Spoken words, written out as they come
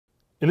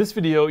In this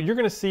video, you're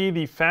going to see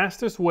the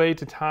fastest way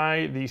to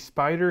tie the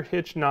spider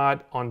hitch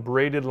knot on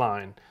braided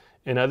line.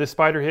 And this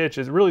spider hitch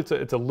is really,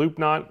 it's a loop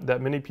knot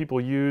that many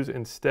people use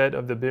instead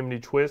of the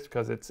Bimini Twist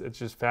because it's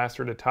just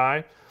faster to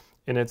tie.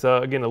 And it's,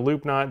 again, a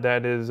loop knot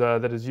that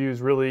is used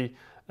really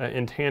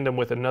in tandem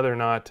with another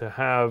knot to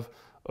have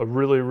a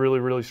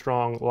really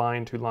strong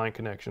line-to-line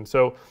connection.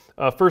 So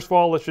first of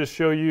all, let's just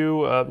show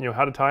you,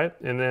 how to tie it.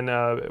 And then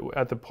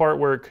at the part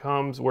where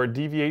it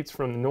deviates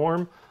from the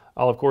norm,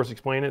 I'll of course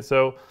explain it.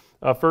 So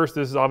first,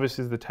 this is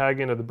obviously the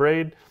tag end of the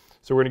braid.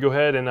 So we're gonna go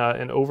ahead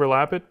and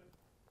overlap it.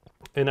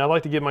 And I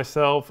like to give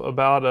myself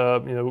about,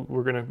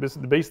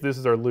 the base of this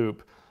is our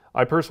loop.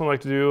 I personally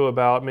like to do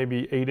about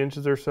maybe 8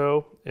 inches or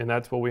so, and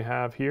that's what we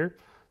have here.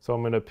 So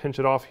I'm gonna pinch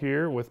it off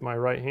here with my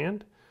right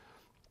hand.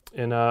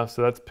 And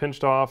so that's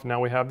pinched off. Now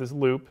we have this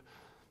loop.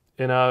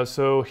 And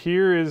so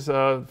here is,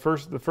 the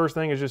first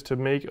thing is just to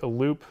make a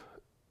loop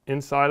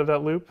inside of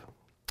that loop,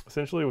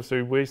 essentially. So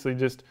we basically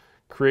just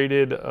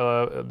created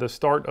the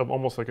start of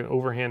almost like an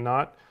overhand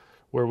knot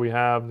where we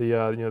have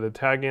the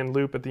tag end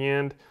loop at the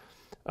end.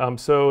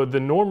 So the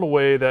normal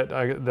way that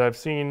I've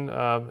seen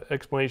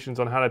explanations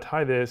on how to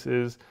tie this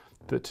is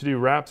to do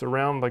wraps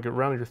around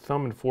your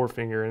thumb and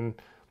forefinger. And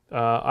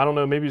I don't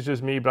know, maybe it's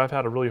just me, but I've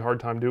had a really hard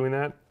time doing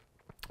that.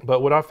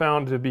 But what I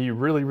found to be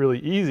really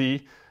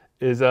easy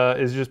is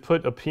just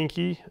put a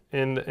pinky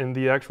in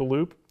the actual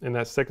loop, in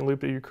that second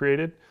loop that you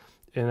created.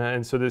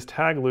 And so this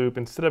tag loop,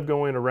 instead of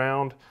going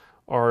around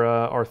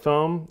our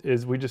thumb,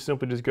 is we just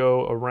simply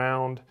go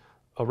around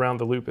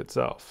the loop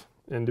itself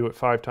and do it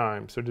 5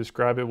 times. So just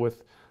grab it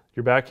with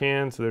your back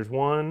hand. So there's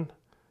 1,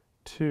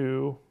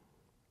 2,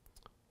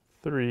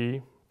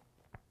 3,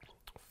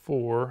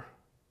 4,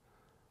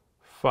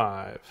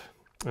 5.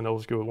 And I'll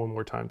just go one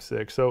more time,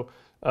 6. So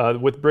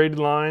with braided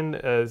line,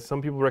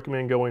 some people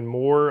recommend going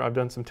more. I've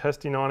done some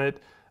testing on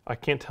it. I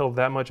can't tell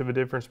that much of a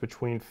difference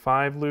between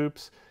 5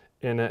 loops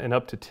and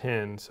up to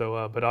 10.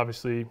 So, but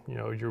obviously,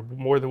 you're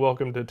more than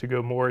welcome to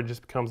go more. It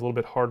just becomes a little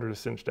bit harder to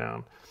cinch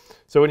down.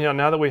 So anyhow,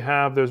 now that we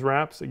have those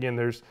wraps, again,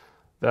 there's,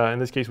 in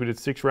this case, we did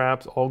 6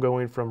 wraps, all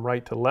going from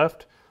right to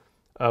left.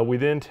 We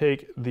then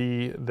take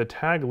the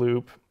tag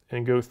loop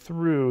and go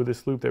through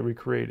this loop that we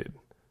created.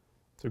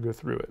 So go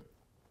through it.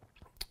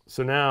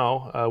 So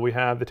now we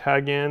have the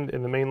tag end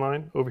in the main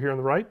line over here on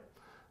the right.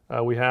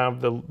 We have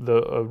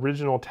the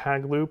original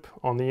tag loop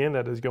on the end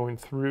that is going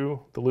through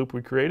the loop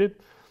we created.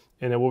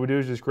 And then what we do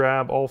is just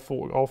grab all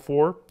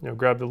four,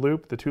 grab the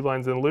loop, the 2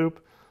 lines in the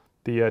loop,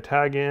 the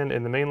tag end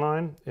and the main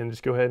line, and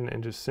just go ahead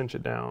and just cinch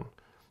it down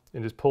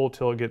and just pull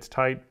till it gets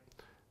tight.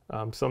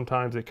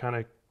 Sometimes it kind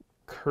of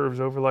curves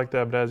over like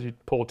that, but as you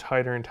pull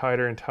tighter and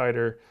tighter and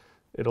tighter,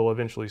 it'll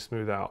eventually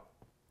smooth out.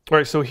 All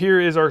right, so here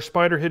is our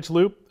spider hitch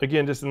loop.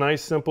 Again, just a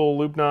nice simple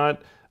loop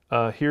knot.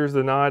 Here's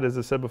the knot, as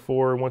I said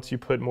before. Once you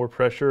put more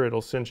pressure,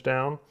 it'll cinch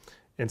down.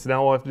 And so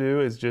now all I have to do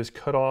is just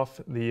cut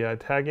off the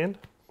tag end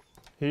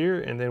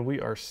here, and then we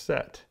are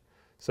set.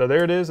 So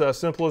there it is, as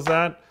simple as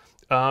that.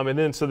 And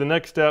then so the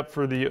next step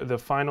for the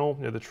final,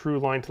 the true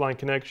line-to-line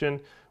connection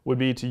would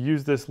be to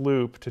use this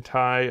loop to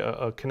tie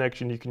a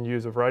connection. You can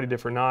use a variety of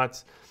different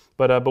knots.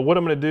 But what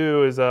I'm going to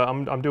do is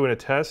I'm doing a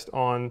test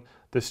on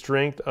the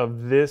strength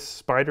of this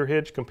spider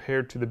hitch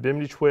compared to the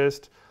Bimini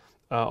Twist,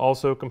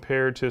 also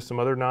compared to some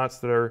other knots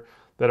that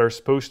are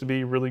supposed to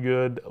be really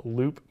good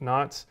loop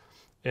knots,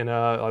 and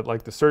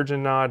like the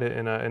surgeon knot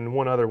and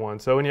one other one.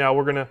 So anyhow,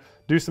 we're gonna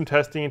do some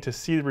testing to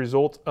see the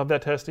results of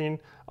that testing.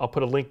 I'll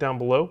put a link down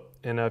below,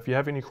 and if you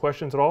have any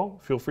questions at all,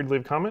 feel free to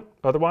leave a comment.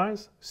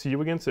 Otherwise, see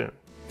you again soon.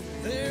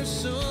 There's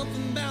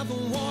something about the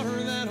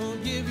water that'll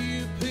give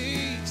you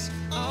peace,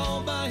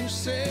 all by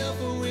yourself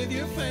or with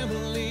your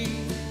family.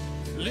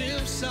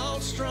 Live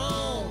salt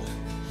strong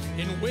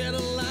and wear the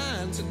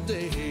line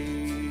today.